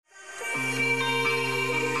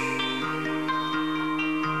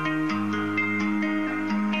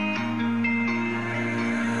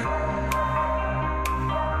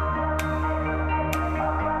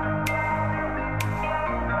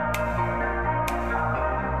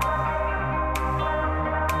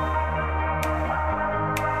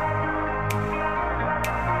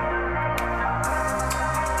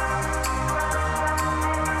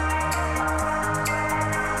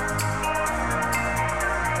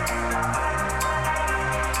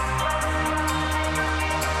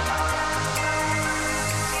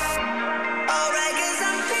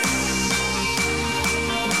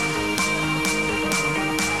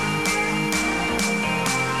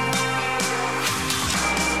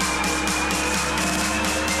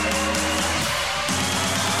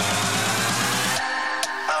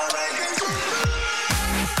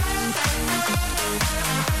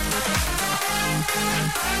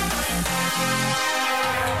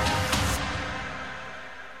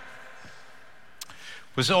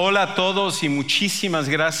Pues hola a todos y muchísimas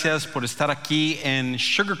gracias por estar aquí en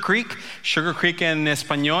Sugar Creek en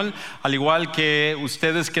español, al igual que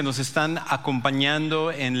ustedes que nos están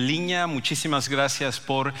acompañando en línea, muchísimas gracias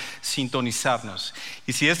por sintonizarnos.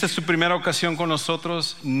 Y si esta es tu primera ocasión con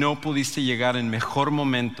nosotros, no pudiste llegar en mejor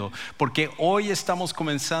momento, porque hoy estamos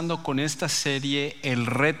comenzando con esta serie, El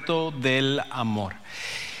Reto del Amor.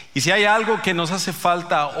 Y si hay algo que nos hace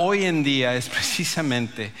falta hoy en día es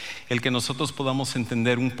precisamente el que nosotros podamos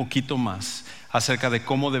entender un poquito más acerca de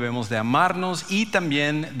cómo debemos de amarnos y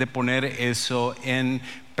también de poner eso en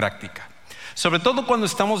práctica. Sobre todo cuando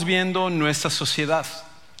estamos viendo nuestra sociedad,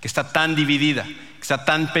 que está tan dividida, que está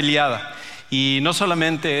tan peleada. Y no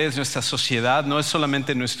solamente es nuestra sociedad, no es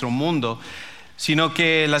solamente nuestro mundo, sino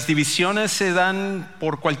que las divisiones se dan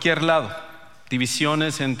por cualquier lado.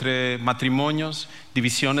 Divisiones entre matrimonios,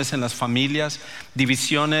 divisiones en las familias,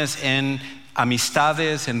 divisiones en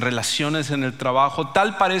amistades, en relaciones en el trabajo.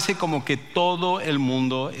 Tal parece como que todo el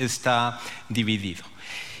mundo está dividido.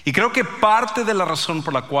 Y creo que parte de la razón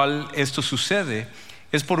por la cual esto sucede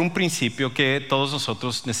es por un principio que todos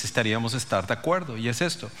nosotros necesitaríamos estar de acuerdo. Y es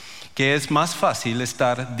esto, que es más fácil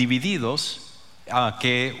estar divididos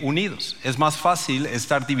que unidos. Es más fácil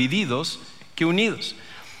estar divididos que unidos.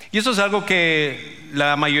 Y eso es algo que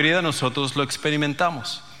la mayoría de nosotros lo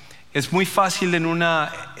experimentamos. Es muy fácil en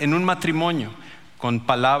un matrimonio, con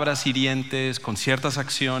palabras hirientes, con ciertas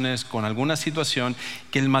acciones, con alguna situación,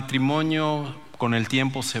 que el matrimonio con el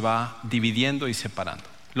tiempo se va dividiendo y separando.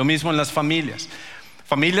 Lo mismo en las familias.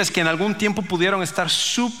 Familias que en algún tiempo pudieron estar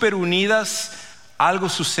súper unidas, algo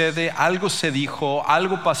sucede, algo se dijo,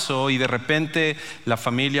 algo pasó y de repente la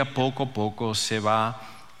familia poco a poco se va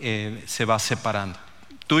separando.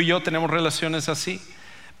 Tú y yo tenemos relaciones así,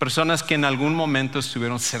 personas que en algún momento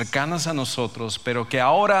estuvieron cercanas a nosotros, pero que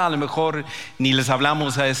ahora a lo mejor ni les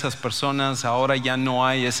hablamos a esas personas, ahora ya no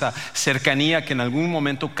hay esa cercanía que en algún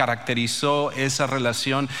momento caracterizó esa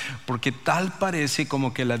relación, porque tal parece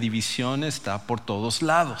como que la división está por todos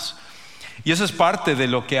lados. Y eso es parte de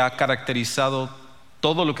lo que ha caracterizado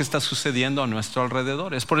todo lo que está sucediendo a nuestro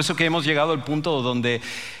alrededor. Es por eso que hemos llegado al punto donde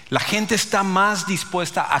la gente está más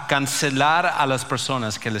dispuesta a cancelar a las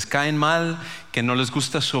personas que les caen mal, que no les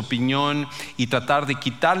gusta su opinión, y tratar de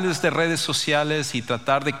quitarles de redes sociales y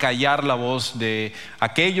tratar de callar la voz de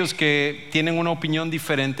aquellos que tienen una opinión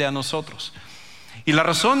diferente a nosotros. Y la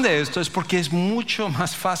razón de esto es porque es mucho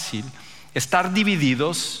más fácil estar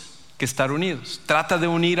divididos que estar unidos. Trata de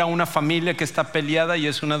unir a una familia que está peleada y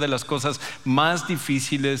es una de las cosas más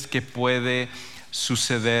difíciles que puede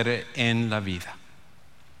suceder en la vida.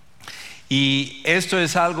 Y esto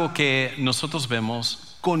es algo que nosotros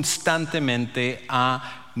vemos constantemente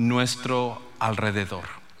a nuestro alrededor.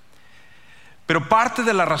 Pero parte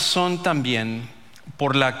de la razón también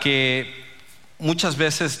por la que muchas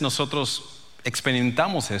veces nosotros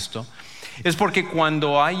experimentamos esto es porque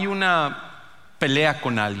cuando hay una pelea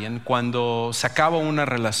con alguien, cuando se acaba una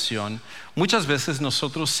relación, muchas veces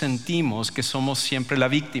nosotros sentimos que somos siempre la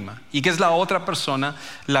víctima y que es la otra persona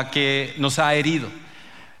la que nos ha herido.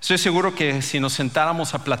 Estoy seguro que si nos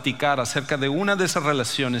sentáramos a platicar acerca de una de esas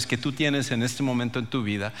relaciones que tú tienes en este momento en tu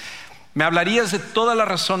vida, me hablarías de todas las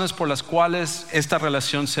razones por las cuales esta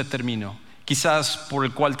relación se terminó. Quizás por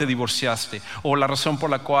el cual te divorciaste, o la razón por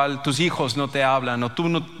la cual tus hijos no te hablan, o tú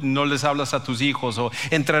no les hablas a tus hijos, o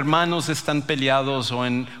entre hermanos están peleados, o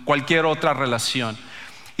en cualquier otra relación.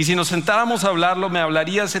 Y si nos sentáramos a hablarlo, me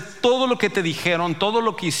hablarías de todo lo que te dijeron, todo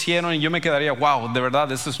lo que hicieron, y yo me quedaría, wow, de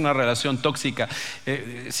verdad, esta es una relación tóxica.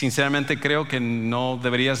 Sinceramente creo que no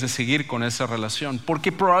deberías de seguir con esa relación,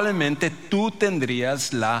 porque probablemente tú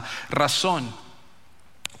tendrías la razón.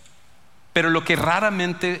 Pero lo que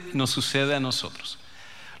raramente nos sucede a nosotros,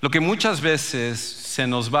 lo que muchas veces se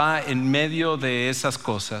nos va en medio de esas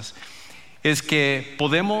cosas, es que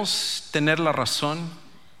podemos tener la razón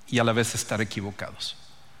y a la vez estar equivocados.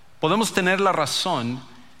 Podemos tener la razón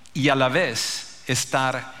y a la vez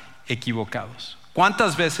estar equivocados.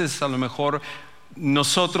 ¿Cuántas veces a lo mejor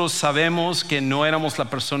nosotros sabemos que no éramos la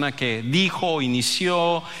persona que dijo,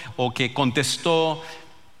 inició o que contestó,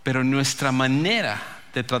 pero nuestra manera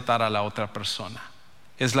de tratar a la otra persona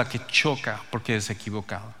es la que choca porque es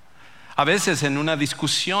equivocado? A veces en una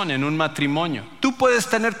discusión, en un matrimonio, tú puedes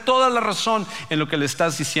tener toda la razón en lo que le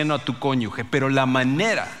estás diciendo a tu cónyuge, pero la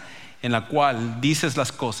manera en la cual dices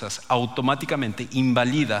las cosas automáticamente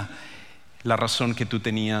invalida la razón que tú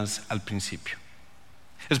tenías al principio.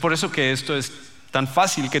 Es por eso que esto es tan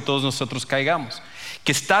fácil que todos nosotros caigamos.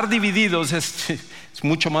 Que estar divididos es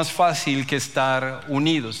mucho más fácil que estar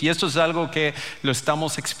unidos. Y esto es algo que lo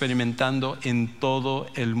estamos experimentando en todo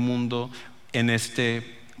el mundo en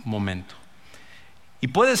este momento. Y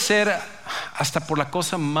puede ser hasta por la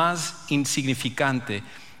cosa más insignificante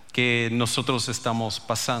que nosotros estamos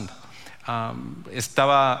pasando.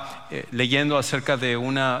 Estaba leyendo acerca de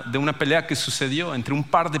una pelea que sucedió entre un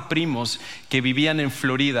par de primos que vivían en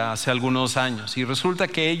Florida hace algunos años, y resulta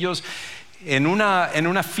que ellos en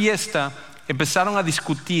una fiesta empezaron a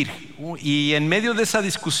discutir, y en medio de esa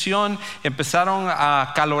discusión empezaron a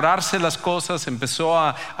acalorarse las cosas, empezó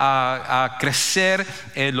a crecer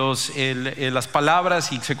las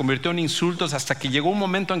palabras y se convirtió en insultos, hasta que llegó un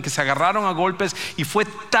momento en que se agarraron a golpes, y fue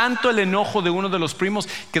tanto el enojo de uno de los primos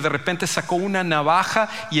que de repente sacó una navaja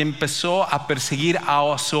y empezó a perseguir a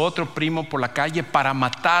su otro primo por la calle para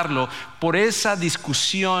matarlo por esa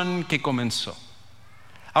discusión que comenzó.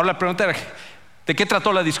 Ahora la pregunta era, ¿de qué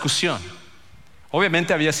trató la discusión?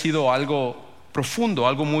 Obviamente había sido algo profundo,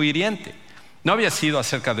 algo muy hiriente. No había sido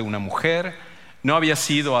acerca de una mujer, no había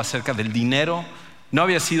sido acerca del dinero, no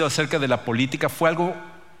había sido acerca de la política. Fue algo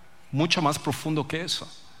mucho más profundo que eso.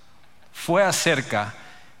 Fue acerca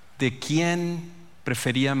de quién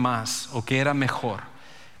prefería más o qué era mejor,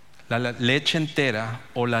 la leche entera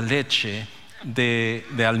o la leche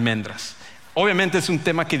de almendras. Obviamente es un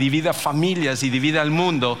tema que divide a familias y divide al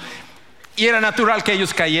mundo, y era natural que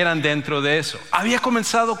ellos cayeran dentro de eso. Había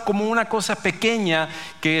comenzado como una cosa pequeña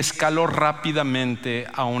que escaló rápidamente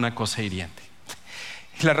a una cosa hiriente.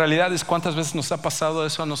 Y la realidad es, ¿cuántas veces nos ha pasado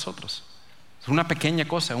eso a nosotros? Es una pequeña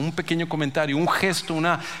cosa, un pequeño comentario, un gesto,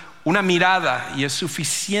 una mirada, y es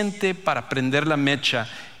suficiente para prender la mecha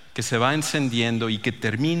que se va encendiendo y que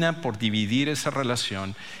termina por dividir esa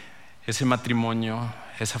relación, ese matrimonio,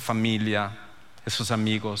 esa familia, esos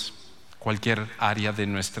amigos, cualquier área de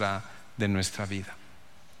nuestra vida.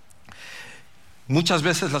 Muchas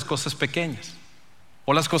veces las cosas pequeñas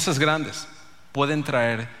o las cosas grandes pueden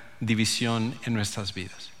traer división en nuestras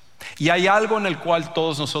vidas. Y hay algo en el cual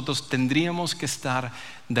todos nosotros tendríamos que estar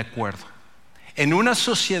de acuerdo. En una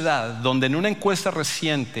sociedad donde en una encuesta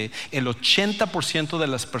reciente el 80% de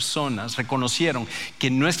las personas reconocieron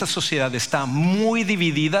que nuestra sociedad está muy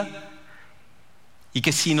dividida, y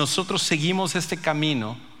que si nosotros seguimos este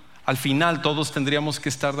camino, al final todos tendríamos que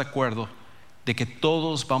estar de acuerdo de que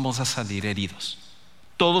todos vamos a salir heridos,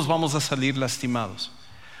 todos vamos a salir lastimados,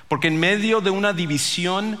 porque en medio de una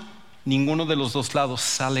división ninguno de los dos lados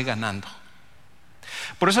sale ganando.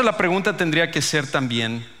 Por eso la pregunta tendría que ser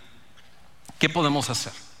también, ¿qué podemos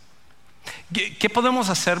hacer? ¿Qué podemos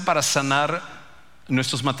hacer para sanar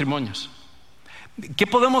nuestros matrimonios? ¿Qué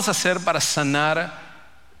podemos hacer para sanar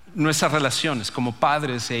nuestras relaciones como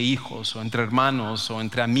padres e hijos, o entre hermanos, o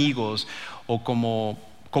entre amigos, o como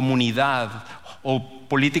comunidad, o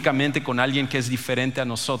políticamente con alguien que es diferente a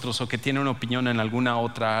nosotros, o que tiene una opinión en alguna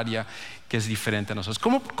otra área que es diferente a nosotros?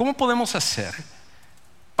 ¿Cómo podemos hacer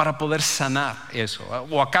para poder sanar eso?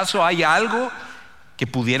 ¿O acaso hay algo que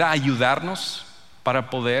pudiera ayudarnos para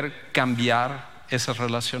poder cambiar esas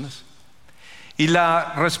relaciones? Y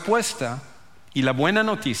la respuesta y la buena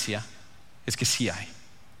noticia es que sí hay.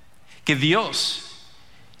 Que Dios,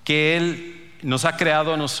 que Él nos ha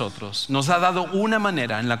creado a nosotros, nos ha dado una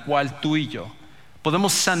manera en la cual tú y yo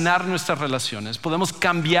podemos sanar nuestras relaciones, podemos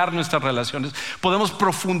cambiar nuestras relaciones, podemos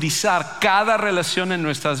profundizar cada relación en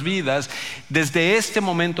nuestras vidas desde este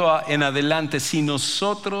momento en adelante, si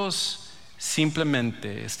nosotros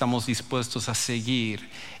simplemente estamos dispuestos a seguir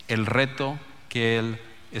el reto que Él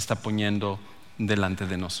está poniendo delante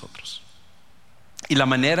de nosotros. Y la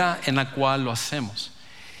manera en la cual lo hacemos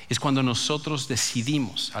es cuando nosotros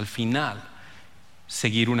decidimos al final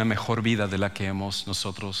seguir una mejor vida de la que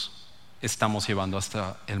nosotros estamos llevando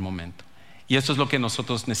hasta el momento. Y esto es lo que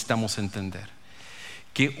nosotros necesitamos entender,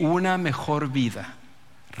 que una mejor vida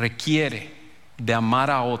requiere de amar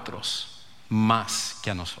a otros más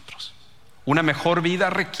que a nosotros. Una mejor vida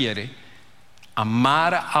requiere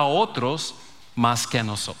amar a otros más que a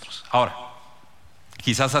nosotros. Ahora,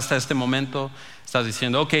 quizás hasta este momento estás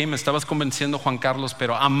diciendo, ok, me estabas convenciendo, Juan Carlos,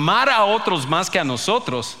 pero amar a otros más que a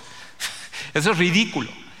nosotros, eso es ridículo.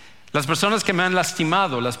 Las personas que me han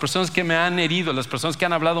lastimado, las personas que me han herido, las personas que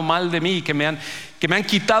han hablado mal de mí, que me han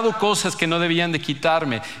quitado cosas que no debían de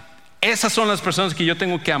quitarme, esas son las personas que yo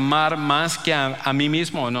tengo que amar más que a mí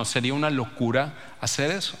mismo. No, sería una locura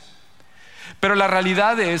hacer eso. Pero la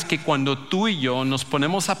realidad es que cuando tú y yo nos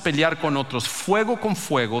ponemos a pelear con otros fuego con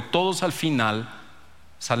fuego, todos al final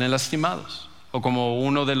salen lastimados. O como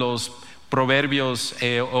uno de los proverbios,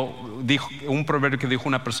 un proverbio que dijo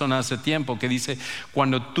una persona hace tiempo, que dice,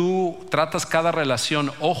 cuando tú tratas cada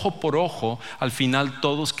relación ojo por ojo, al final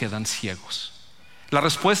todos quedan ciegos. La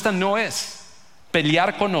respuesta no es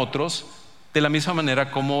pelear con otros de la misma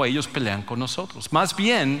manera como ellos pelean con nosotros. Más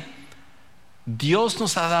bien, Dios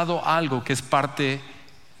nos ha dado algo que es parte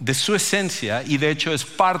de su esencia y de hecho es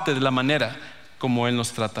parte de la manera como Él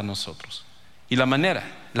nos trata a nosotros. Y la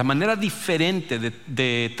manera diferente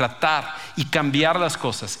de tratar y cambiar las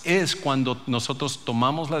cosas es cuando nosotros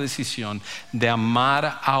tomamos la decisión de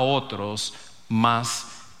amar a otros más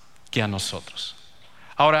que a nosotros.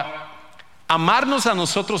 Ahora, amarnos a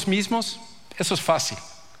nosotros mismos, eso es fácil.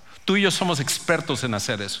 Tú y yo somos expertos en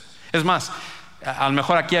hacer eso. Es más, a lo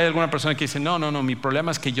mejor aquí hay alguna persona que dice, no, mi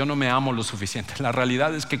problema es que yo no me amo lo suficiente. La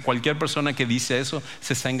realidad es que cualquier persona que dice eso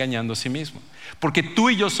se está engañando a sí mismo. Porque tú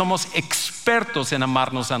y yo somos expertos en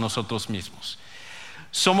amarnos a nosotros mismos.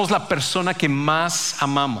 Somos la persona que más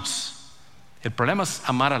amamos. El problema es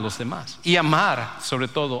amar a los demás y amar sobre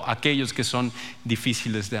todo a aquellos que son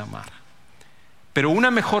difíciles de amar. Pero una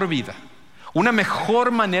mejor vida, una mejor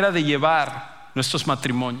manera de llevar nuestros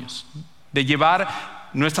matrimonios, de llevar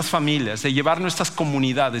nuestras familias, de llevar nuestras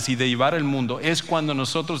comunidades y de llevar el mundo es cuando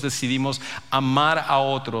nosotros decidimos amar a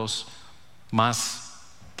otros más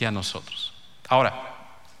que a nosotros. Ahora,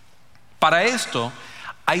 para esto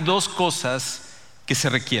hay dos cosas que se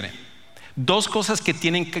requieren, dos cosas que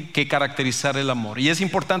tienen que caracterizar el amor. Y es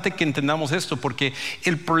importante que entendamos esto porque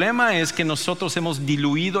el problema es que nosotros hemos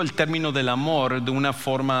diluido el término del amor de una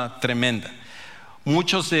forma tremenda.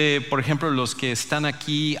 Muchos de, por ejemplo, los que están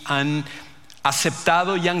aquí han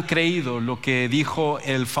aceptado y han creído lo que dijo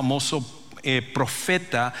el famoso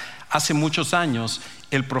profeta hace muchos años,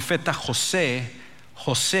 el profeta José,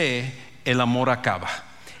 el amor acaba.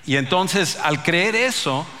 Y entonces al creer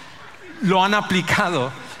eso, lo han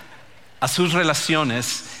aplicado a sus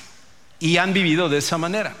relaciones y han vivido de esa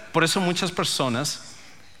manera. Por eso muchas personas,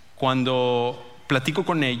 cuando platico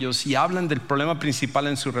con ellos y hablan del problema principal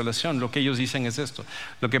en su relación, lo que ellos dicen es esto: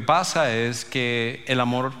 lo que pasa es que el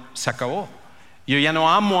amor se acabó. Yo ya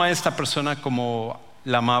no amo a esta persona como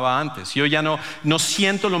la amaba antes. Yo ya no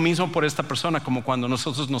siento lo mismo por esta persona como cuando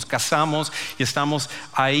nosotros nos casamos y estamos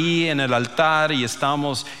ahí en el altar y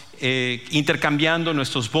estamos intercambiando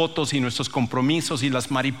nuestros votos y nuestros compromisos y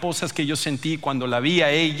las mariposas que yo sentí cuando la vi a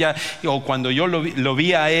ella o cuando yo lo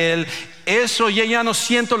vi a él. Eso yo ya no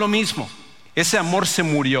siento lo mismo. Ese amor se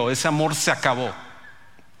murió, ese amor se acabó.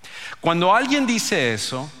 Cuando alguien dice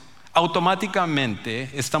eso,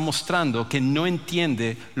 automáticamente está mostrando que no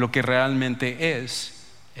entiende lo que realmente es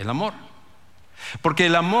el amor. Porque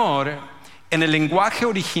el amor, en el lenguaje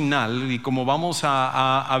original, y como vamos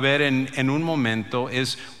a ver en un momento,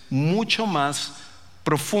 es mucho más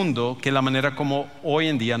profundo que la manera como hoy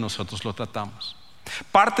en día nosotros lo tratamos.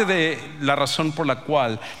 Parte de la razón por la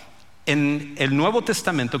cual en el Nuevo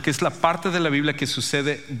Testamento, que es la parte de la Biblia que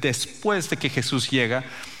sucede después de que Jesús llega,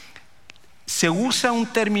 se usa un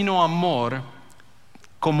término amor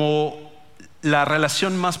como la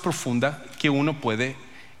relación más profunda que uno puede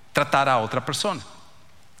tratar a otra persona.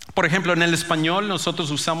 Por ejemplo, en el español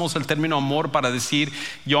nosotros usamos el término amor para decir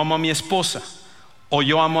yo amo a mi esposa, o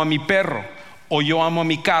yo amo a mi perro, o yo amo a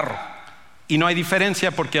mi carro. Y no hay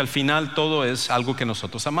diferencia porque al final todo es algo que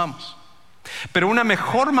nosotros amamos. Pero una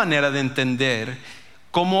mejor manera de entender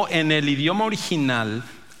cómo en el idioma original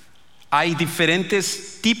hay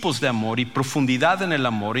diferentes tipos de amor y profundidad en el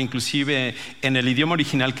amor. Inclusive en el idioma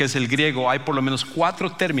original, que es el griego, hay por lo menos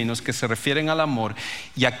 4 términos que se refieren al amor.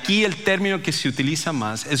 Y aquí el término que se utiliza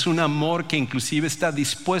más es un amor que inclusive está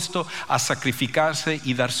dispuesto a sacrificarse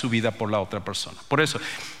y dar su vida por la otra persona. Por eso,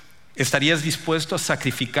 ¿estarías dispuesto a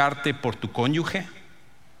sacrificarte por tu cónyuge?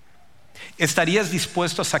 ¿Estarías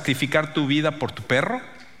dispuesto a sacrificar tu vida por tu perro?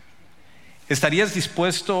 ¿Estarías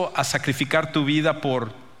dispuesto a sacrificar tu vida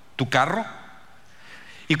por tu carro?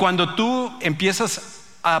 Y cuando tú empiezas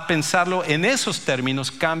a pensarlo en esos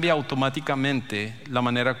términos, cambia automáticamente la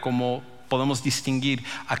manera como podemos distinguir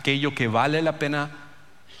aquello que vale la pena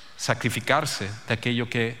sacrificarse de aquello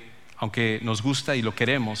que, aunque nos gusta y lo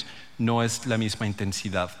queremos, no es la misma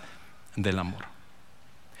intensidad del amor.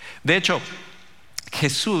 De hecho,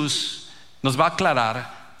 Jesús nos va a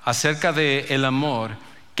aclarar acerca del amor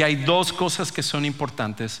que hay dos cosas que son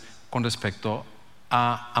importantes con respecto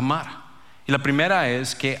a amar. Y la primera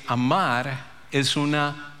es que amar es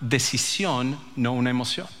una decisión, no una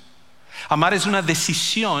emoción. Amar es una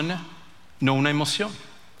decisión, no una emoción.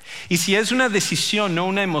 Y si es una decisión, no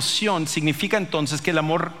una emoción, significa entonces que el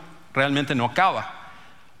amor realmente no acaba.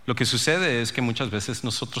 Lo que sucede es que muchas veces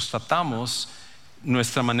nosotros tratamos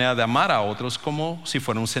nuestra manera de amar a otros como si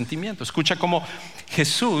fuera un sentimiento. Escucha cómo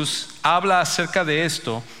Jesús habla acerca de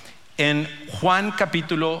esto en Juan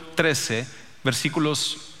capítulo 13,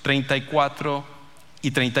 versículos 34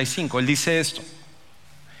 y 35. Él dice esto.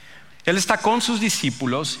 Él está con sus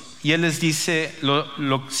discípulos y Él les dice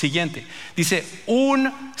lo siguiente. Dice,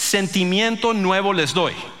 un sentimiento nuevo les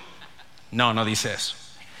doy. No dice eso.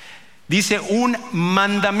 Dice, un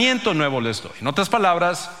mandamiento nuevo les doy. En otras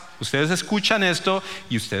palabras, ustedes escuchan esto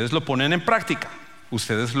y ustedes lo ponen en práctica.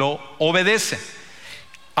 Ustedes lo obedecen.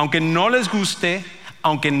 Aunque no les guste,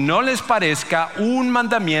 aunque no les parezca, un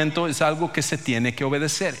mandamiento es algo que se tiene que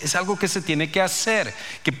obedecer. Es algo que se tiene que hacer,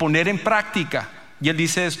 que poner en práctica. Y Él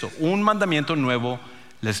dice esto, un mandamiento nuevo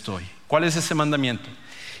les doy. ¿Cuál es ese mandamiento?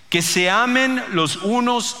 Que se amen los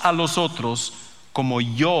unos a los otros como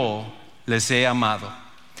yo les he amado.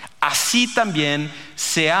 Así también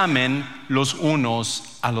se amen los unos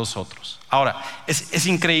a los otros. Ahora, es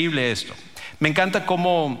increíble esto. Me encanta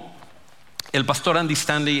cómo el pastor Andy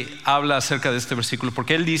Stanley habla acerca de este versículo,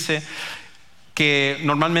 porque él dice que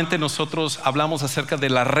normalmente nosotros hablamos acerca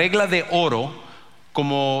de la regla de oro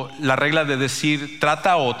como la regla de decir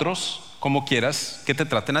trata a otros como quieras que te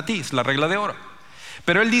traten a ti, es la regla de oro.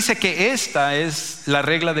 Pero él dice que esta es la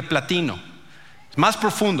regla de platino, más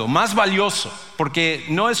profundo, más valioso, porque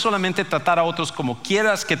no es solamente tratar a otros como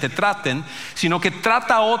quieras que te traten, sino que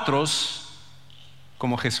trata a otros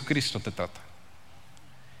como Jesucristo te trata.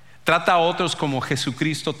 Trata a otros como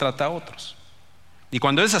Jesucristo trata a otros. Y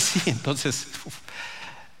cuando es así, entonces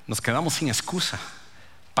nos quedamos sin excusa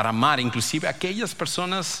para amar inclusive a aquellas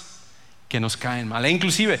personas que nos caen mal. E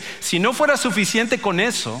inclusive, si no fuera suficiente con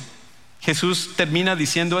eso, Jesús termina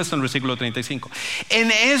diciendo esto en el versículo 35.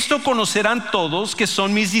 En esto conocerán todos que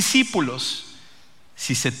son mis discípulos,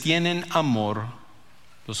 si se tienen amor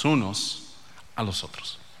los unos a los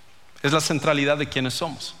otros. Es la centralidad de quienes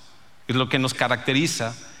somos. Es lo que nos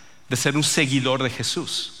caracteriza de ser un seguidor de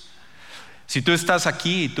Jesús. Si tú estás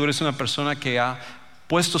aquí y tú eres una persona que ha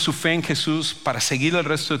puesto su fe en Jesús para seguir el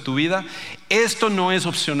resto de tu vida, esto no es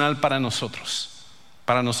opcional para nosotros.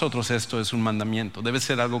 Para nosotros esto es un mandamiento. Debe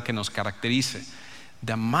ser algo que nos caracterice,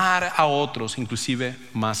 de amar a otros inclusive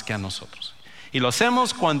más que a nosotros. Y lo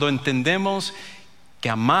hacemos cuando entendemos que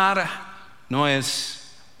amar no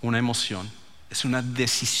es una emoción, es una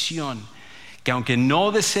decisión, que aunque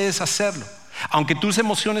no desees hacerlo, aunque tus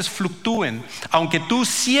emociones fluctúen, aunque tú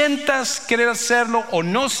sientas querer hacerlo o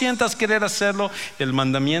no sientas querer hacerlo, el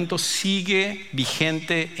mandamiento sigue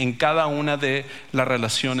vigente en cada una de las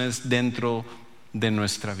relaciones dentro de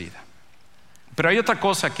nuestra vida. Pero hay otra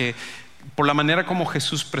cosa que, por la manera como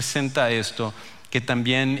Jesús presenta esto, que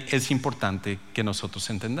también es importante que nosotros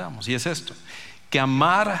entendamos, y es esto, que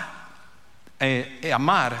amar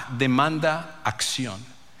demanda acción.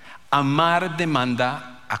 Amar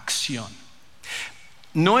demanda acción.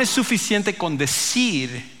 No es suficiente con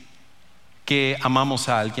decir que amamos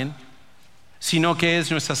a alguien, sino que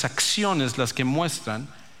es nuestras acciones las que muestran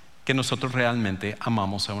que nosotros realmente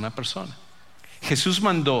amamos a una persona. Jesús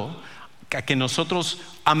mandó a que nosotros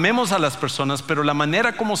amemos a las personas, pero la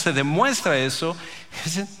manera como se demuestra eso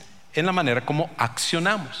es en la manera como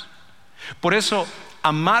accionamos. Por eso,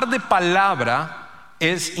 amar de palabra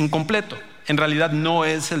es incompleto. En realidad no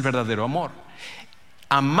es el verdadero amor.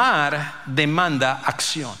 Amar demanda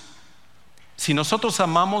acción. Si nosotros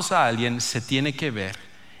amamos a alguien, se tiene que ver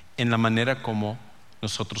en la manera como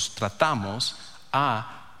nosotros tratamos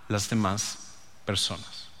a las demás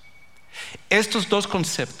personas. Estos dos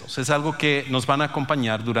conceptos es algo que nos van a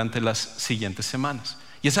acompañar durante las siguientes semanas.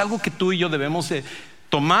 Y es algo que tú y yo debemos de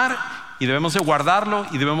tomar y debemos de guardarlo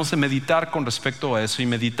y debemos de meditar con respecto a eso y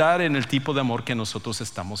meditar en el tipo de amor que nosotros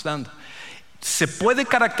estamos dando. Se puede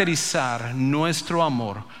caracterizar nuestro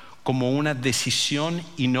amor como una decisión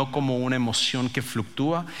y no como una emoción que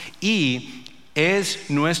fluctúa, y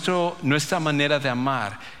es nuestra manera de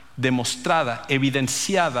amar demostrada,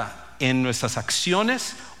 evidenciada en nuestras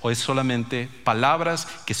acciones o es solamente palabras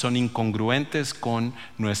que son incongruentes con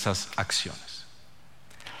nuestras acciones.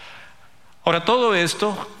 Ahora, todo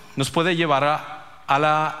esto nos puede llevar a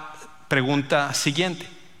la pregunta siguiente,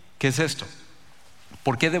 ¿qué es esto?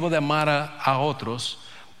 ¿Por qué debo de amar a otros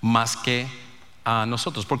más que a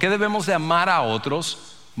nosotros? ¿Por qué debemos de amar a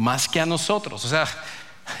otros más que a nosotros? O sea,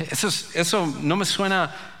 eso no me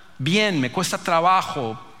suena bien, me cuesta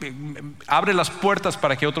trabajo. Abre las puertas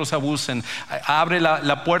para que otros abusen, abre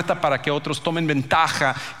la puerta para que otros tomen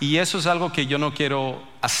ventaja, y eso es algo que yo no quiero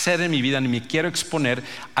hacer en mi vida, ni me quiero exponer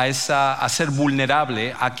a ser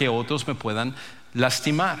vulnerable a que otros me puedan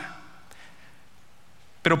lastimar.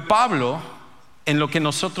 Pero Pablo, en lo que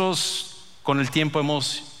nosotros con el tiempo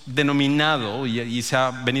hemos denominado y se ha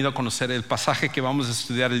venido a conocer el pasaje que vamos a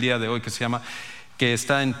estudiar el día de hoy, que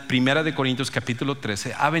está en 1 Corintios capítulo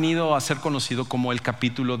 13, ha venido a ser conocido como el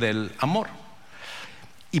capítulo del amor.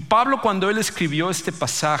 Y Pablo, cuando él escribió este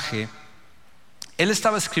pasaje, él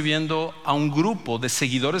estaba escribiendo a un grupo de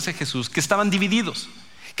seguidores de Jesús que estaban divididos,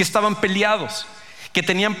 que estaban peleados, que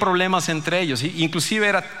tenían problemas entre ellos. Inclusive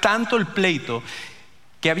era tanto el pleito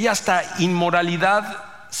que había hasta inmoralidad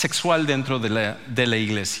sexual dentro de la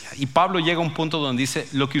iglesia. Y Pablo llega a un punto donde dice: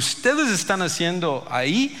 lo que ustedes están haciendo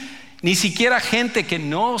ahí, ni siquiera gente que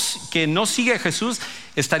no sigue a Jesús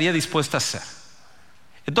estaría dispuesta a hacer.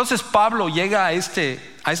 Entonces Pablo llega a este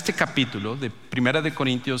capítulo de 1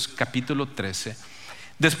 Corintios capítulo 13,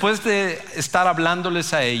 después de estar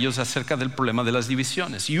hablándoles a ellos acerca del problema de las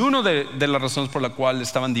divisiones. Y una de las razones por la cual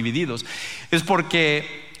estaban divididos es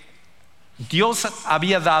porque Dios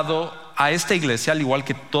había dado a esta iglesia, al igual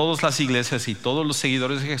que todas las iglesias y todos los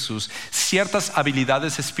seguidores de Jesús, ciertas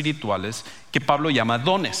habilidades espirituales que Pablo llama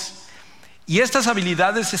dones. Y estas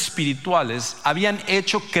habilidades espirituales habían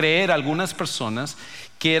hecho creer a algunas personas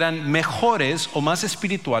que eran mejores o más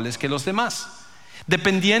espirituales que los demás.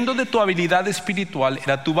 Dependiendo de tu habilidad espiritual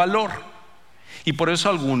era tu valor. Y por eso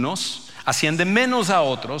algunos hacían de menos a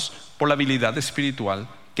otros por la habilidad espiritual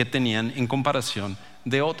que tenían en comparación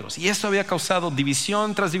de otros. Y esto había causado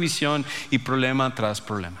división tras división y problema tras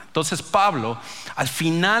problema. Entonces Pablo, al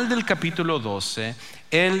final del capítulo 12,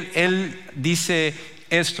 él dice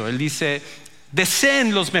esto, él dice: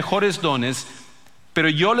 deseen los mejores dones, pero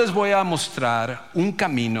yo les voy a mostrar un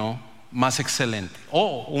camino más excelente.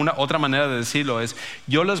 Otra manera de decirlo es: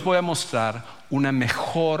 yo les voy a mostrar una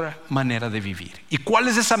mejor manera de vivir. ¿Y cuál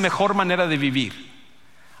es esa mejor manera de vivir?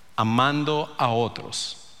 Amando a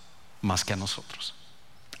otros más que a nosotros.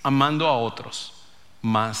 Amando a otros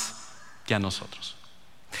más que a nosotros.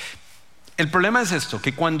 El problema es esto,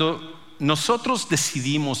 que cuando nosotros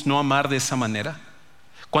decidimos no amar de esa manera,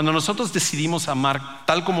 cuando nosotros decidimos amar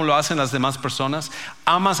tal como lo hacen las demás personas,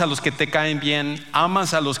 amas a los que te caen bien,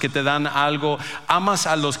 amas a los que te dan algo, amas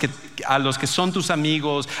a los que son tus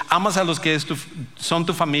amigos, amas a los que son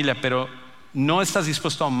tu familia, pero no estás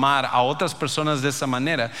dispuesto a amar a otras personas de esa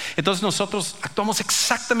manera, entonces nosotros actuamos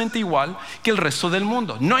exactamente igual que el resto del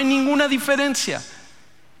mundo. No hay ninguna diferencia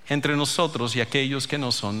entre nosotros y aquellos que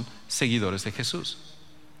no son seguidores de Jesús.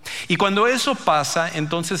 Y cuando eso pasa,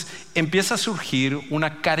 entonces empieza a surgir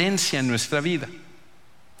una carencia en nuestra vida.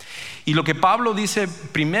 Y lo que Pablo dice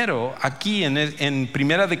primero aquí en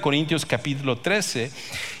 1 Corintios capítulo 13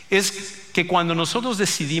 es que cuando nosotros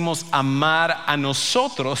decidimos amar a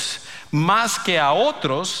nosotros más que a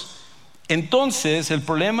otros, entonces el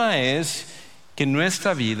problema es que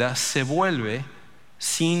nuestra vida se vuelve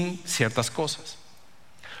sin ciertas cosas.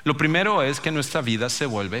 Lo primero es que nuestra vida se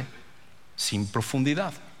vuelve sin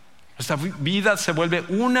profundidad. Nuestra vida se vuelve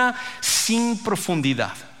una sin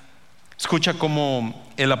profundidad. Escucha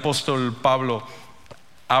cómo el apóstol Pablo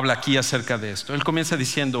habla aquí acerca de esto. Él comienza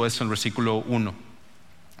diciendo esto en versículo 1.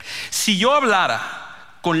 Si yo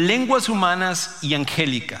hablara con lenguas humanas y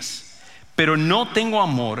angélicas, pero no tengo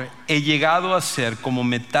amor, he llegado a ser como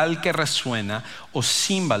metal que resuena o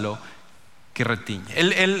címbalo que retiñe.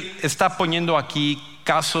 Él está poniendo aquí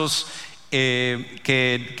casos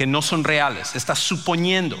que no son reales, está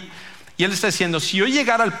suponiendo. Y él está diciendo: si yo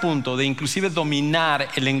llegara al punto de inclusive dominar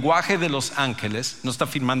el lenguaje de los ángeles, no está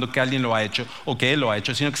afirmando que alguien lo ha hecho o que él lo ha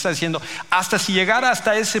hecho, sino que está diciendo: hasta si llegara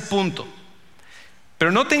hasta ese punto,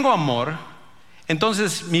 pero no tengo amor,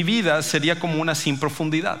 entonces mi vida sería como una sin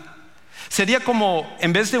profundidad. Sería como,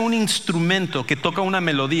 en vez de un instrumento que toca una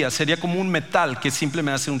melodía, sería como un metal que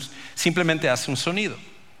simplemente hace un sonido.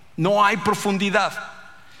 No hay profundidad.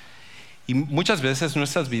 Y muchas veces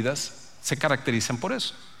nuestras vidas se caracterizan por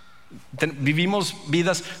eso. Vivimos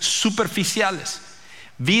vidas superficiales,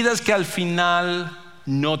 vidas que al final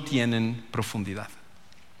no tienen profundidad.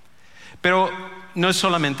 Pero no es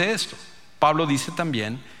solamente esto. Pablo dice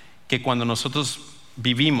también que cuando nosotros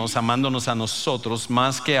vivimos amándonos a nosotros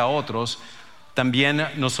más que a otros, también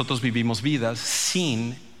nosotros vivimos vidas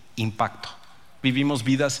sin impacto. Vivimos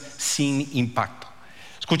vidas sin impacto.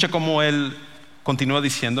 Escucha cómo él continúa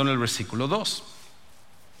diciendo en el versículo 2.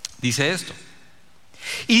 Dice esto: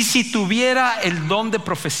 y si tuviera el don de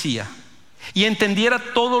profecía y entendiera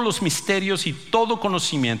todos los misterios y todo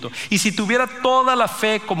conocimiento, y si tuviera toda la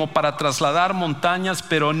fe como para trasladar montañas,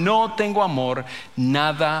 pero no tengo amor,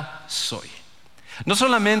 nada soy. No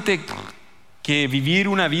solamente que vivir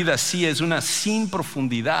una vida así es una sin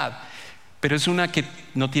profundidad, pero es una que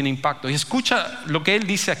no tiene impacto. Y escucha lo que él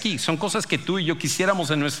dice aquí, son cosas que tú y yo quisiéramos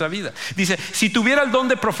en nuestra vida. Dice, si tuviera el don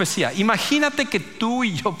de profecía, imagínate que tú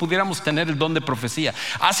y yo pudiéramos tener el don de profecía.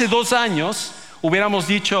 Hace 2 años hubiéramos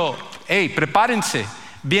dicho, hey, prepárense,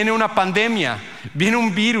 viene una pandemia, viene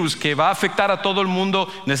un virus que va a afectar a todo el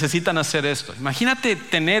mundo, necesitan hacer esto. Imagínate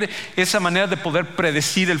tener esa manera de poder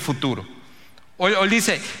predecir el futuro. Hoy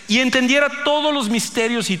dice, y entendiera todos los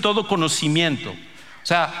misterios y todo conocimiento. O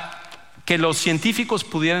sea, que los científicos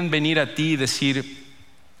pudieran venir a ti y decir,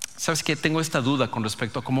 ¿sabes qué? Tengo esta duda con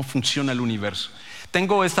respecto a cómo funciona el universo.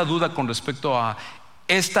 Tengo esta duda con respecto a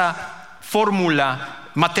esta fórmula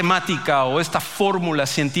matemática o esta fórmula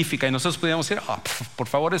científica. Y nosotros pudiéramos decir, por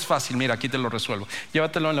favor, es fácil, mira, aquí te lo resuelvo.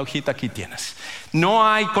 Llévatelo en la hojita, aquí tienes. No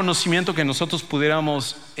hay conocimiento que nosotros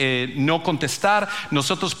pudiéramos no contestar.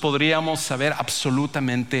 Nosotros podríamos saber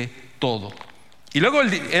absolutamente todo. Y luego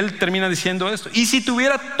él termina diciendo esto: y si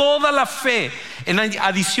tuviera toda la fe, en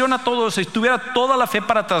adición a todo eso, si tuviera toda la fe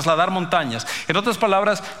para trasladar montañas, en otras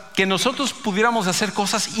palabras, que nosotros pudiéramos hacer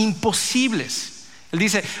cosas imposibles. Él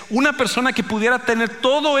dice, una persona que pudiera tener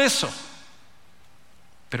todo eso,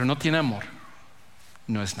 pero no tiene amor,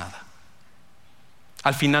 no es nada.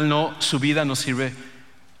 Al final su vida no sirve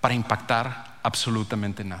para impactar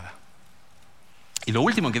absolutamente nada. Y lo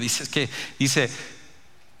último que dice es que dice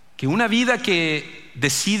que una vida que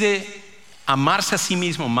decide amarse a sí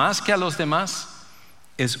mismo más que a los demás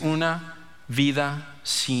es una vida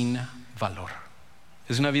sin valor.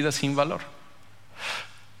 Es una vida sin valor.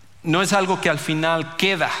 No es algo que al final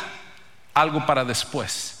queda algo para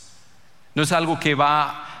después. No es algo que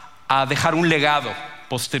va a dejar un legado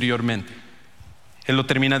posteriormente. Él lo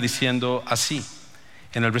termina diciendo así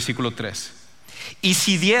en el versículo 3. Y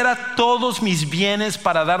si diera todos mis bienes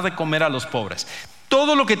para dar de comer a los pobres.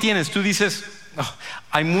 Todo lo que tienes, tú dices,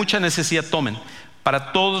 hay mucha necesidad, tomen.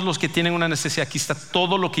 Para todos los que tienen una necesidad, aquí está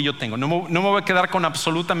todo lo que yo tengo. No me voy a quedar con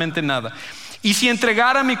absolutamente nada. Y si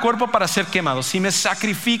entregara mi cuerpo para ser quemado, si me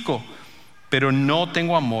sacrifico, pero no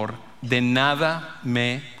tengo amor, de nada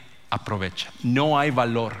me aprovecha. No hay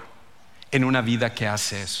valor en una vida que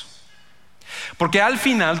hace eso. Porque al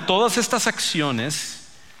final todas estas acciones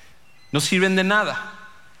no sirven de nada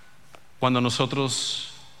cuando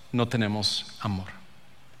nosotros no tenemos amor.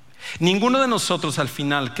 Ninguno de nosotros al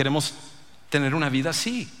final queremos tener una vida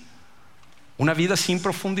así, una vida sin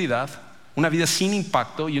profundidad, una vida sin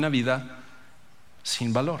impacto y una vida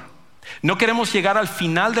sin valor. No queremos llegar al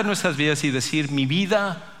final de nuestras vidas y decir, mi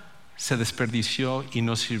vida se desperdició y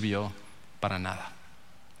no sirvió para nada.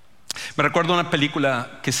 Me recuerdo una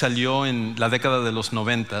película que salió en la década de los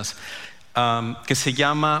 90s, que se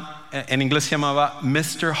llama, en inglés se llamaba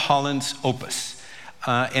Mr. Holland's Opus.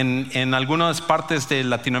 En algunas partes de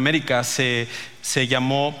Latinoamérica se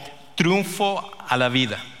llamó Triunfo a la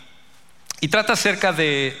Vida. Y trata acerca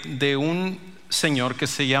de un señor que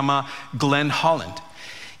se llama Glenn Holland.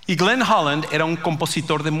 Y Glenn Holland era un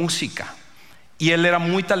compositor de música. Y él era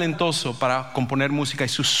muy talentoso para componer música. Y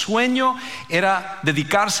su sueño era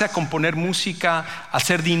dedicarse a componer música, a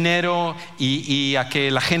hacer dinero y a que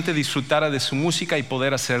la gente disfrutara de su música y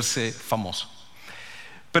poder hacerse famoso.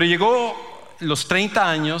 Pero llegó los 30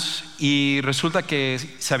 años y resulta que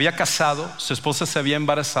se había casado, su esposa se había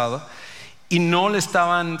embarazado y no le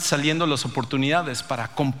estaban saliendo las oportunidades para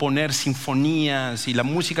componer sinfonías y la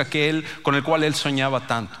música con el cual él soñaba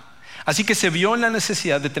tanto. Así que se vio en la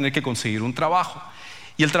necesidad de tener que conseguir un trabajo.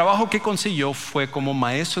 Y el trabajo que consiguió fue como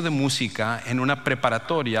maestro de música en una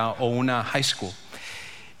preparatoria o una high school.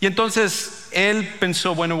 Y entonces él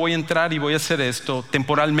pensó, bueno, voy a entrar y voy a hacer esto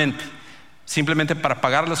temporalmente, simplemente para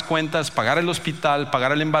pagar las cuentas, pagar el hospital,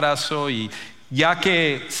 pagar el embarazo, y ya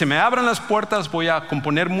que se me abran las puertas voy a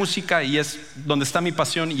componer música y es donde está mi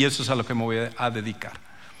pasión y eso es a lo que me voy a dedicar.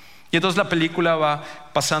 Y entonces la película va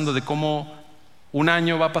pasando de cómo 1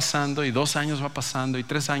 año va pasando y 2 años va pasando y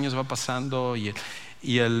 3 años va pasando y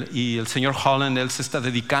el señor Holland, él se está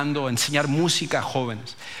dedicando a enseñar música a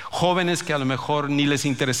jóvenes que a lo mejor ni les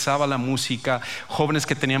interesaba la música, jóvenes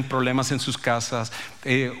que tenían problemas en sus casas,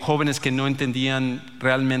 jóvenes que no entendían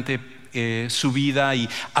realmente su vida y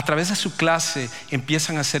a través de su clase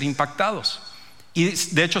empiezan a ser impactados. Y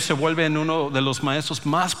de hecho se vuelve en uno de los maestros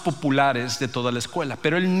más populares de toda la escuela.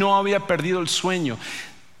 Pero él no había perdido el sueño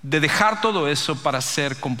de dejar todo eso para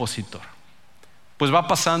ser compositor. Pues va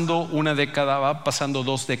pasando una década, va pasando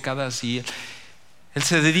 2 décadas y él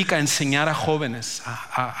se dedica a enseñar a jóvenes,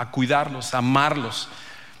 a cuidarlos, a amarlos.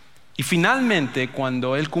 Y finalmente,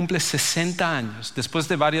 cuando él cumple 60 años, después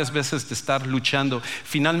de varias veces de estar luchando,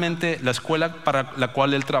 finalmente la escuela para la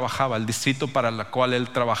cual él trabajaba, el distrito para el cual él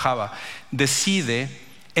trabajaba, decide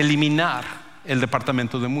eliminar el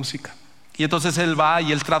departamento de música. Y entonces él va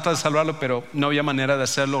y él trata de salvarlo, pero no había manera de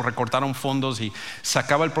hacerlo. Recortaron fondos y se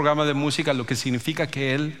acaba el programa de música, lo que significa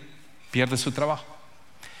que él pierde su trabajo.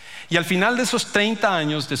 Y al final de esos 30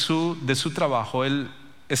 años de su trabajo, él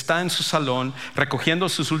está en su salón recogiendo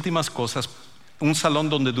sus últimas cosas, un salón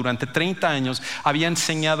donde durante 30 años había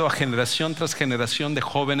enseñado a generación tras generación de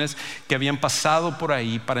jóvenes que habían pasado por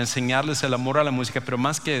ahí para enseñarles el amor a la música, pero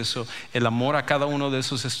más que eso, el amor a cada uno de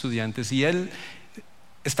esos estudiantes. Y él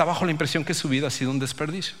está bajo la impresión que su vida ha sido un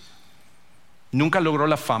desperdicio. Nunca logró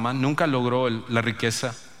la fama, nunca logró la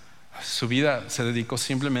riqueza. Su vida se dedicó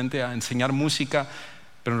simplemente a enseñar música,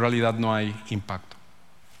 pero en realidad no hay impacto.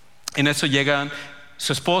 En eso llegan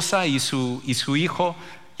su esposa y su hijo,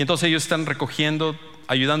 y entonces ellos están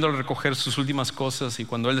ayudándole a recoger sus últimas cosas. Y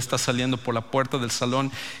cuando él está saliendo por la puerta del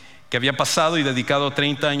salón que había pasado y dedicado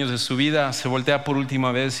 30 años de su vida, se voltea por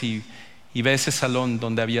última vez y ve ese salón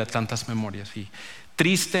donde había tantas memorias. Y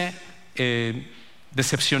triste,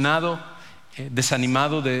 decepcionado,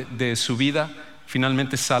 desanimado de su vida,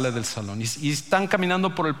 finalmente sale del salón. Y están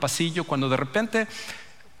caminando por el pasillo cuando de repente,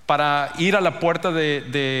 para ir a la puerta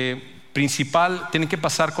principal, tienen que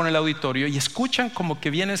pasar con el auditorio y escuchan como que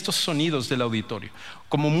vienen estos sonidos del auditorio,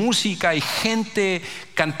 como música y gente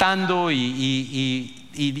cantando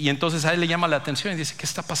y entonces a él le llama la atención y dice: ¿qué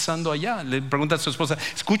está pasando allá? Le pregunta a su esposa: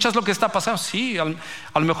 ¿escuchas lo que está pasando? Sí, a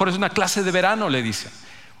lo mejor es una clase de verano, le dice.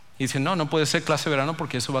 Y dice: no puede ser clase de verano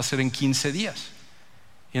porque eso va a ser en 15 días.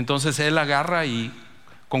 Y entonces él agarra y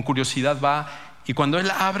con curiosidad va, y cuando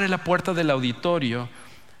él abre la puerta del auditorio,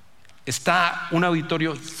 está un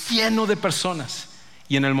auditorio lleno de personas,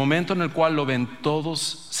 y en el momento en el cual lo ven,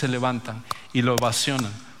 todos se levantan y lo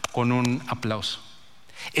ovacionan con un aplauso.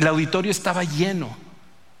 El auditorio estaba lleno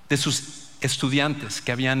de sus estudiantes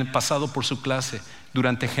que habían pasado por su clase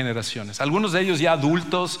durante generaciones. Algunos de ellos ya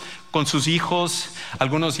adultos con sus hijos,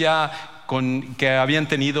 algunos ya que habían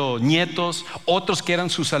tenido nietos, otros que eran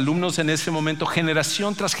sus alumnos en ese momento,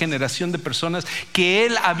 generación tras generación de personas que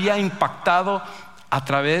él había impactado a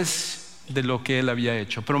través de lo que él había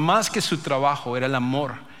hecho. Pero más que su trabajo, era el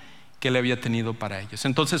amor que él había tenido para ellos.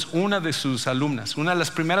 Entonces, una de sus alumnas, una de las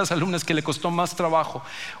primeras alumnas que le costó más trabajo,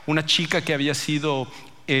 una chica que había sido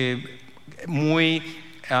muy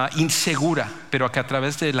insegura, pero que a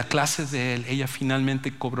través de las clases de él, ella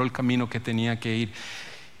finalmente cobró el camino que tenía que ir.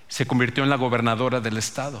 Se convirtió en la gobernadora del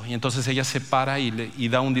estado, y entonces ella se para y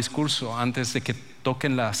da un discurso antes de que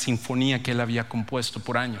toquen la sinfonía que él había compuesto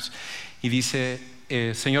por años, y dice: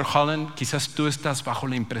 señor Holland, quizás tú estás bajo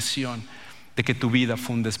la impresión de que tu vida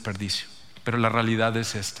fue un desperdicio, pero la realidad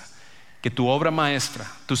es esta, que tu obra maestra,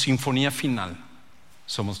 tu sinfonía final,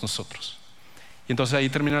 somos nosotros. Y entonces ahí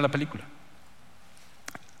termina la película.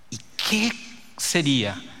 ¿Y qué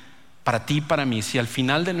sería para ti y para mí si al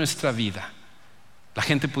final de nuestra vida la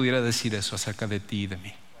gente pudiera decir eso acerca de ti y de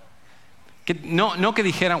mí? No que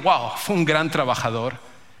dijeran: wow, fue un gran trabajador,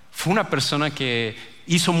 fue una persona que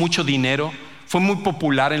hizo mucho dinero, fue muy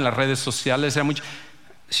popular en las redes sociales,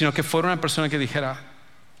 sino que fuera una persona que dijera: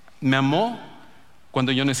 me amó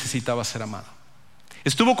cuando yo necesitaba ser amado,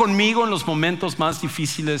 estuvo conmigo en los momentos más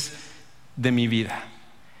difíciles de mi vida.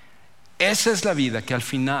 Esa es la vida que al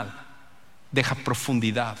final deja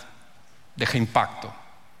profundidad, deja impacto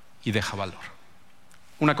y deja valor.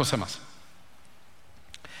 Una cosa más: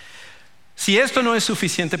 si esto no es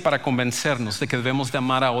suficiente para convencernos de que debemos de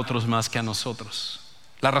amar a otros más que a nosotros,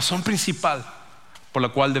 la razón principal por la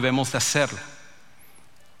cual debemos de hacerlo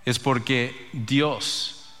es porque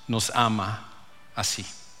Dios nos ama así.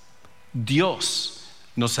 Dios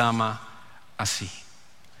nos ama así.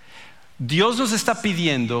 Dios nos está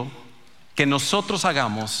pidiendo que nosotros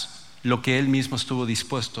hagamos lo que Él mismo estuvo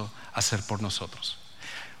dispuesto a hacer por nosotros.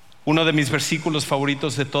 Uno de mis versículos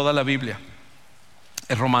favoritos de toda la Biblia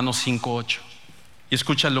es Romanos 5:8. Y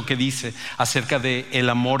escucha lo que dice acerca del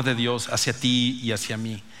amor de Dios hacia ti y hacia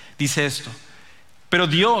mí. Dice esto: pero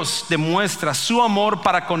Dios demuestra su amor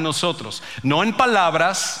para con nosotros, no en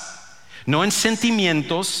palabras, no en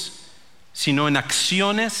sentimientos, sino en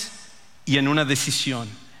acciones y en una decisión.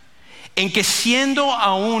 en que siendo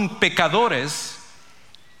aún pecadores,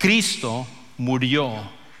 Cristo murió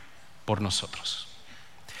por nosotros.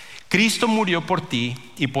 Cristo murió por ti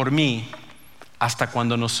y por mí hasta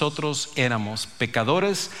cuando nosotros éramos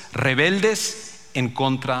pecadores, rebeldes en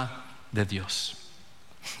contra de Dios.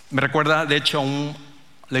 Me recuerda de hecho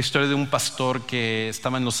la historia de un pastor que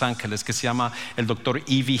estaba en Los Ángeles que se llama el doctor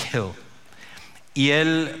E.V. Hill. Y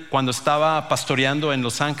él, cuando estaba pastoreando en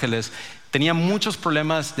Los Ángeles, tenía muchos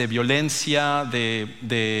problemas de violencia,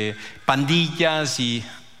 de pandillas y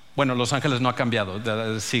bueno, Los Ángeles no ha cambiado,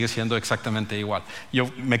 sigue siendo exactamente igual.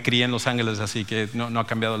 Yo me crié en Los Ángeles, así que no ha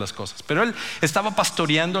cambiado las cosas. Pero él estaba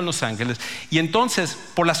pastoreando en Los Ángeles y entonces,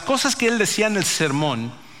 por las cosas que él decía en el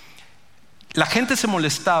sermón, la gente se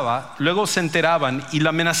molestaba, luego se enteraban y lo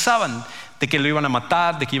amenazaban de que lo iban a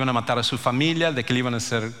matar, de que iban a matar a su familia, de que le iban a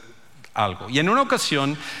hacer algo. Y en una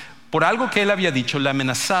ocasión, por algo que él había dicho, le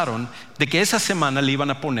amenazaron de que esa semana le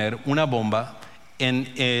iban a poner una bomba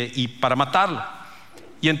y para matarlo.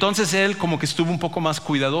 Y entonces él como que estuvo un poco más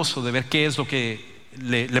cuidadoso de ver qué es lo que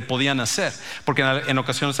le podían hacer, porque en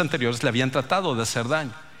ocasiones anteriores le habían tratado de hacer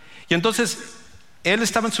daño. Y entonces él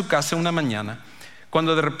estaba en su casa una mañana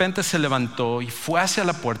cuando de repente se levantó y fue hacia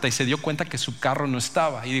la puerta y se dio cuenta que su carro no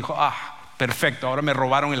estaba y dijo, perfecto, ahora me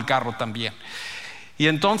robaron el carro también. Y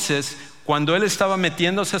entonces cuando él estaba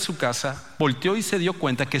metiéndose a su casa, volteó y se dio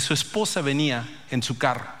cuenta que su esposa venía en su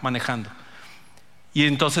carro manejando. Y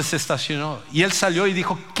entonces se estacionó y él salió y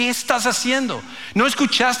dijo, ¿qué estás haciendo? ¿No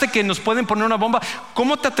escuchaste que nos pueden poner una bomba?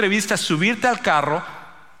 ¿Cómo te atreviste a subirte al carro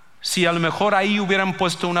si a lo mejor ahí hubieran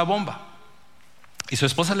puesto una bomba? Y su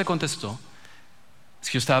esposa le contestó, es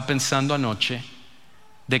que yo estaba pensando anoche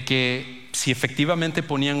de que si efectivamente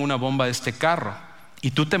ponían una bomba a este carro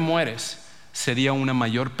y tú te mueres, sería una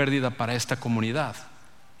mayor pérdida para esta comunidad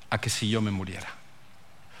a que si yo me muriera.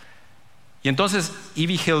 Y entonces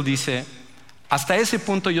E.V. Hill dice, hasta ese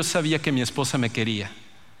punto yo sabía que mi esposa me quería,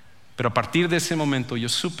 pero a partir de ese momento yo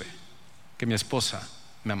supe que mi esposa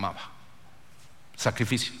me amaba.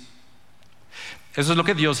 Sacrificio. Eso es lo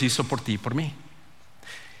que Dios hizo por ti y por mí.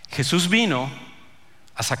 Jesús vino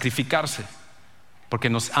a sacrificarse porque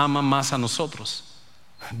nos ama más a nosotros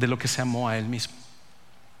de lo que se amó a Él mismo.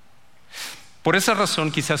 Por esa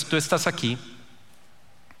razón quizás tú estás aquí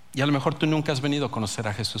y a lo mejor tú nunca has venido a conocer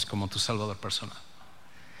a Jesús como tu Salvador personal.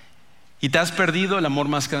 Y te has perdido el amor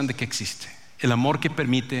más grande que existe, el amor que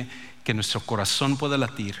permite que nuestro corazón pueda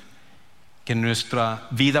latir, que nuestra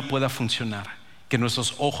vida pueda funcionar, que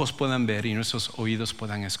nuestros ojos puedan ver y nuestros oídos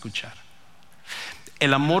puedan escuchar.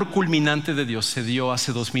 El amor culminante de Dios se dio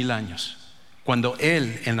hace 2000 años, cuando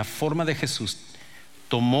Él, en la forma de Jesús,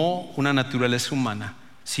 tomó una naturaleza humana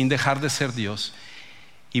sin dejar de ser Dios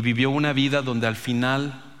y vivió una vida donde al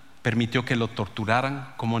final permitió que lo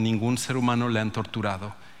torturaran como ningún ser humano le han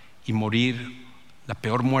torturado y morir la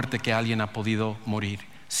peor muerte que alguien ha podido morir,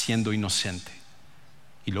 siendo inocente.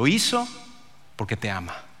 Y lo hizo porque te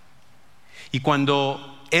ama. Y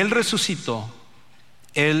cuando Él resucitó,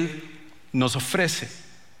 Él nos ofrece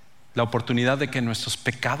la oportunidad de que nuestros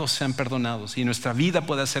pecados sean perdonados y nuestra vida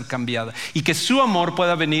pueda ser cambiada y que su amor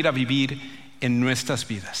pueda venir a vivir en nuestras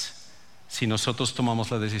vidas si nosotros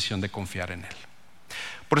tomamos la decisión de confiar en Él.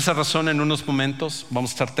 Por esa razón, en unos momentos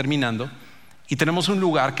vamos a estar terminando y tenemos un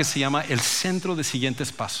lugar que se llama el Centro de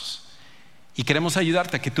Siguientes Pasos y queremos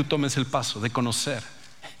ayudarte a que tú tomes el paso de conocer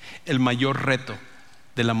el mayor reto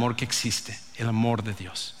del amor que existe, el amor de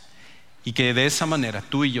Dios, y que de esa manera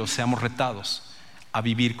tú y yo seamos retados a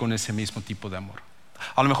vivir con ese mismo tipo de amor.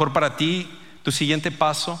 A lo mejor para ti tu siguiente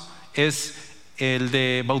paso es el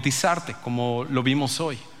de bautizarte, como lo vimos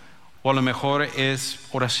hoy, o a lo mejor es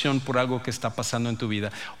oración por algo que está pasando en tu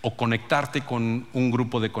vida, o conectarte con un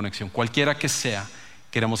grupo de conexión. Cualquiera que sea,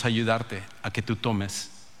 queremos ayudarte a que tú tomes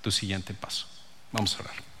tu siguiente paso. Vamos a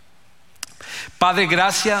orar. Padre,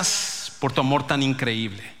 gracias por tu amor tan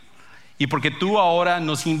increíble y porque tú ahora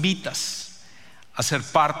nos invitas a ser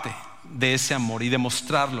parte de ese amor y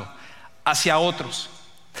demostrarlo hacia otros.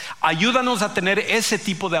 Ayúdanos a tener ese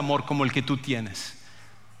tipo de amor como el que tú tienes,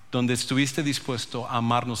 donde estuviste dispuesto a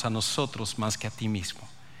amarnos a nosotros más que a ti mismo.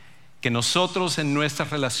 Que nosotros en nuestras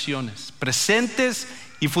relaciones presentes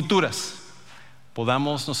y futuras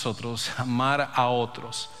podamos nosotros amar a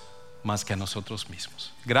otros más que a nosotros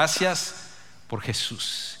mismos. Gracias por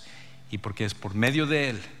Jesús y porque es por medio de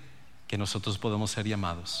Él que nosotros podemos ser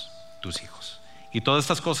llamados tus hijos. Y todas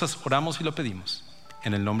estas cosas oramos y lo pedimos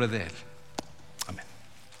en el nombre de Él.